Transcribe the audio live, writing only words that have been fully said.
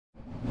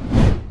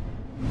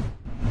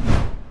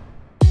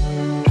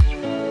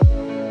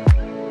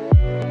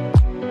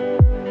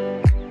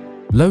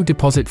Low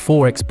deposit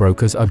Forex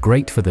brokers are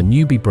great for the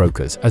newbie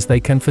brokers as they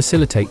can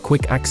facilitate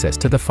quick access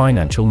to the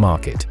financial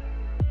market.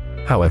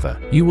 However,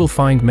 you will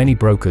find many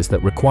brokers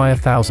that require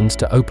thousands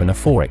to open a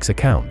Forex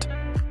account.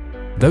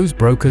 Those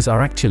brokers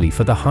are actually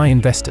for the high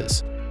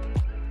investors.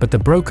 But the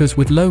brokers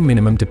with low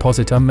minimum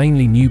deposit are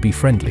mainly newbie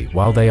friendly,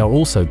 while they are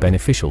also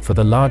beneficial for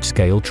the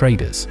large-scale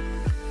traders.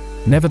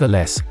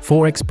 Nevertheless,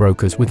 Forex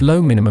brokers with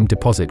low minimum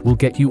deposit will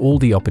get you all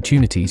the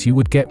opportunities you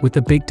would get with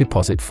the big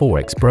deposit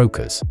Forex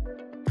brokers.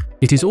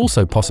 It is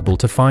also possible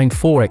to find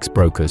Forex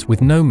brokers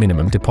with no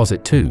minimum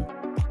deposit too.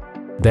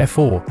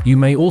 Therefore, you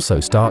may also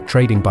start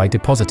trading by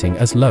depositing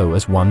as low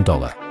as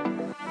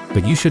 $1.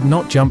 But you should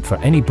not jump for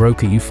any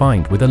broker you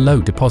find with a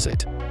low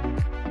deposit.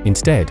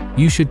 Instead,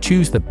 you should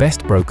choose the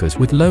best brokers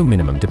with low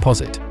minimum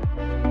deposit.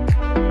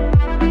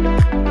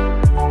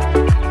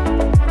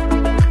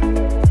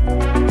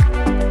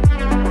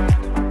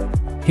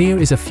 Here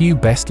is a few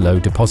best low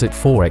deposit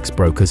Forex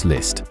brokers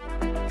list.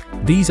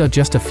 These are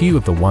just a few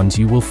of the ones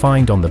you will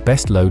find on the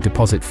best low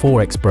deposit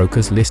Forex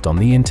brokers list on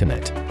the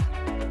internet.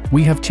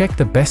 We have checked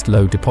the best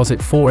low deposit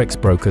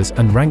Forex brokers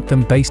and ranked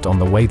them based on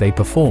the way they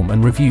perform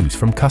and reviews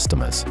from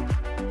customers.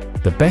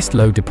 The best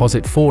low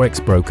deposit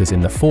Forex brokers in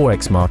the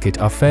Forex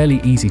market are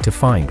fairly easy to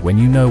find when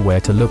you know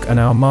where to look, and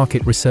our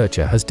market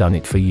researcher has done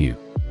it for you.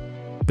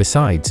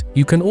 Besides,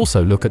 you can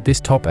also look at this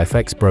top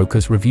FX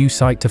brokers review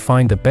site to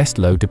find the best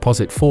low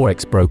deposit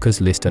Forex brokers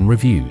list and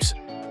reviews.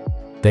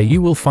 There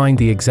you will find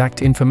the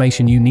exact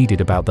information you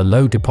needed about the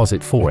low deposit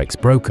Forex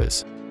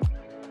brokers.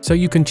 So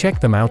you can check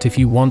them out if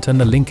you want,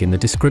 and the link in the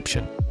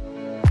description.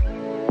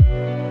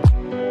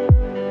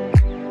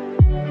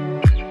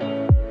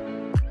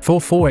 For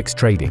Forex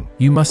trading,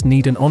 you must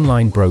need an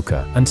online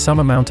broker and some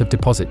amount of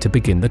deposit to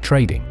begin the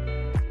trading.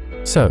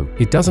 So,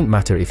 it doesn't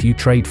matter if you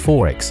trade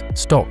Forex,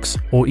 stocks,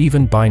 or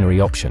even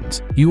binary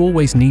options, you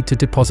always need to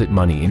deposit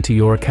money into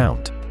your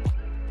account.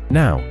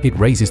 Now, it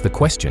raises the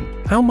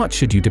question, how much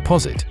should you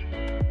deposit?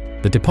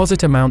 The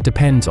deposit amount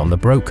depends on the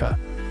broker.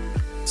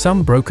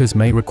 Some brokers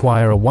may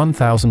require a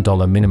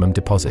 $1,000 minimum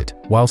deposit,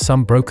 while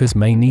some brokers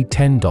may need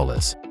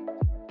 $10.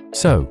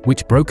 So,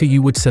 which broker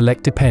you would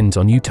select depends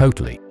on you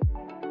totally.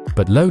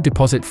 But low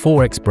deposit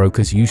Forex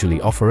brokers usually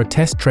offer a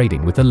test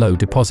trading with a low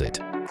deposit.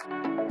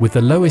 With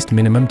the lowest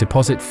minimum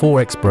deposit,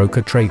 Forex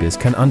broker traders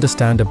can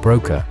understand a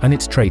broker and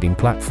its trading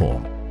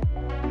platform.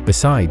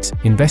 Besides,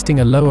 investing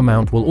a low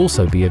amount will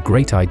also be a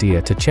great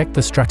idea to check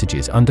the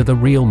strategies under the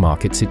real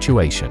market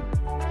situation.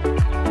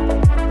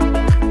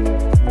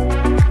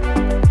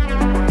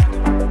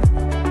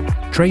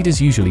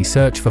 Traders usually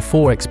search for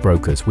Forex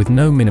brokers with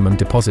no minimum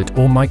deposit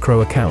or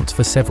micro accounts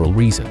for several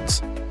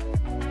reasons.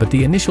 But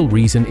the initial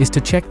reason is to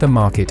check the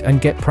market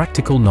and get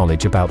practical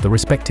knowledge about the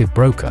respective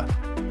broker.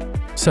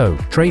 So,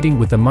 trading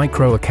with the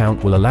micro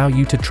account will allow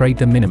you to trade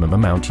the minimum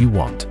amount you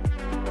want.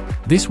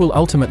 This will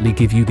ultimately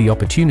give you the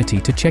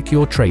opportunity to check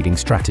your trading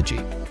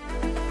strategy.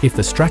 If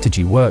the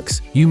strategy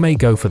works, you may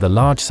go for the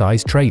large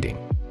size trading.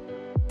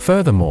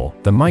 Furthermore,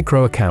 the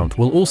micro account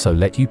will also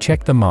let you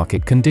check the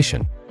market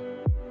condition.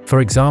 For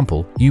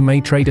example, you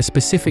may trade a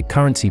specific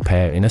currency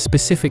pair in a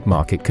specific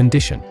market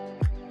condition.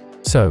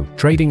 So,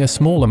 trading a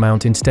small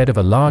amount instead of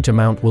a large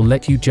amount will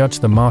let you judge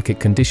the market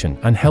condition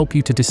and help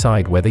you to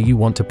decide whether you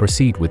want to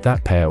proceed with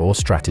that pair or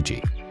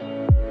strategy.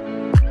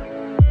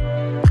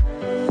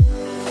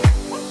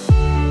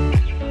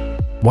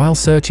 While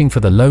searching for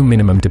the low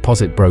minimum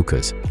deposit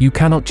brokers, you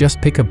cannot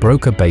just pick a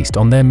broker based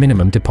on their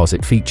minimum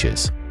deposit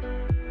features.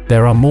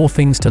 There are more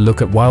things to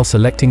look at while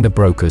selecting the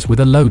brokers with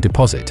a low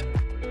deposit.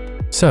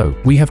 So,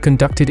 we have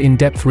conducted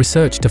in-depth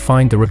research to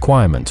find the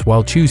requirements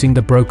while choosing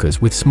the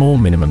brokers with small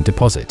minimum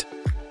deposit.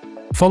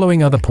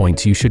 Following other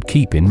points you should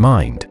keep in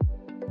mind: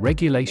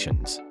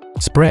 regulations,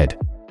 spread,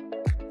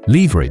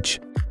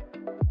 leverage,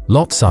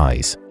 lot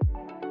size,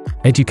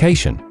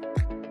 education,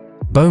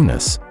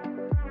 bonus,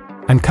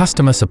 and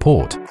customer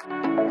support.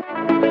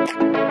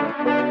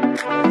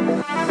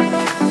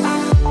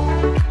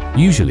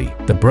 Usually,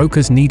 the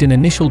brokers need an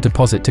initial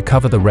deposit to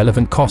cover the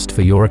relevant cost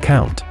for your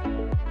account.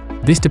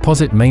 This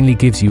deposit mainly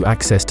gives you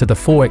access to the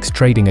Forex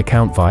trading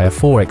account via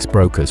Forex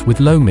brokers with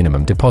low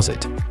minimum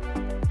deposit.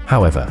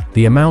 However,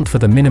 the amount for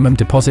the minimum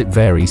deposit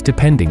varies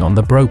depending on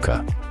the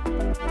broker.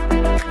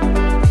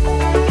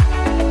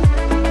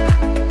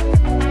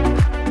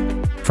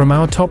 From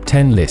our top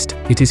 10 list,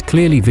 it is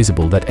clearly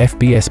visible that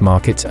FBS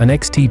Markets and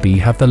XTB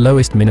have the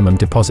lowest minimum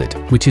deposit,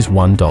 which is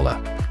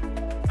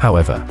 $1.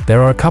 However,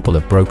 there are a couple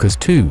of brokers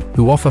too,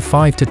 who offer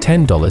 $5 to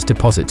 $10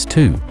 deposits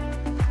too.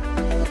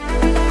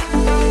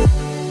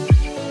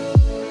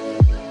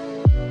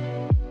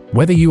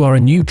 Whether you are a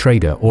new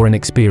trader or an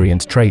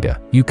experienced trader,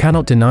 you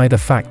cannot deny the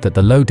fact that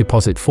the low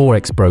deposit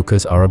Forex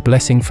brokers are a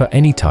blessing for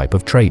any type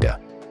of trader.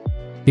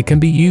 It can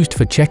be used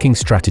for checking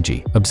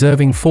strategy,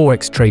 observing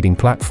Forex trading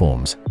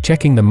platforms,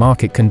 checking the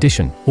market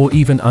condition, or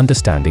even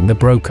understanding the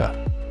broker.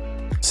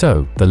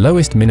 So, the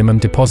lowest minimum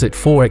deposit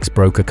Forex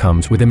broker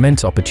comes with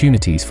immense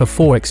opportunities for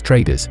Forex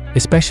traders,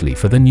 especially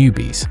for the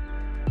newbies.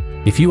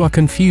 If you are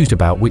confused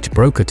about which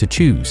broker to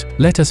choose,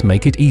 let us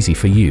make it easy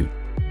for you.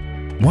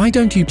 Why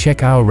don't you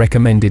check our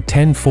recommended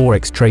 10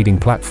 Forex trading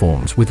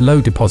platforms with low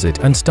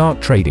deposit and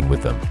start trading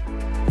with them?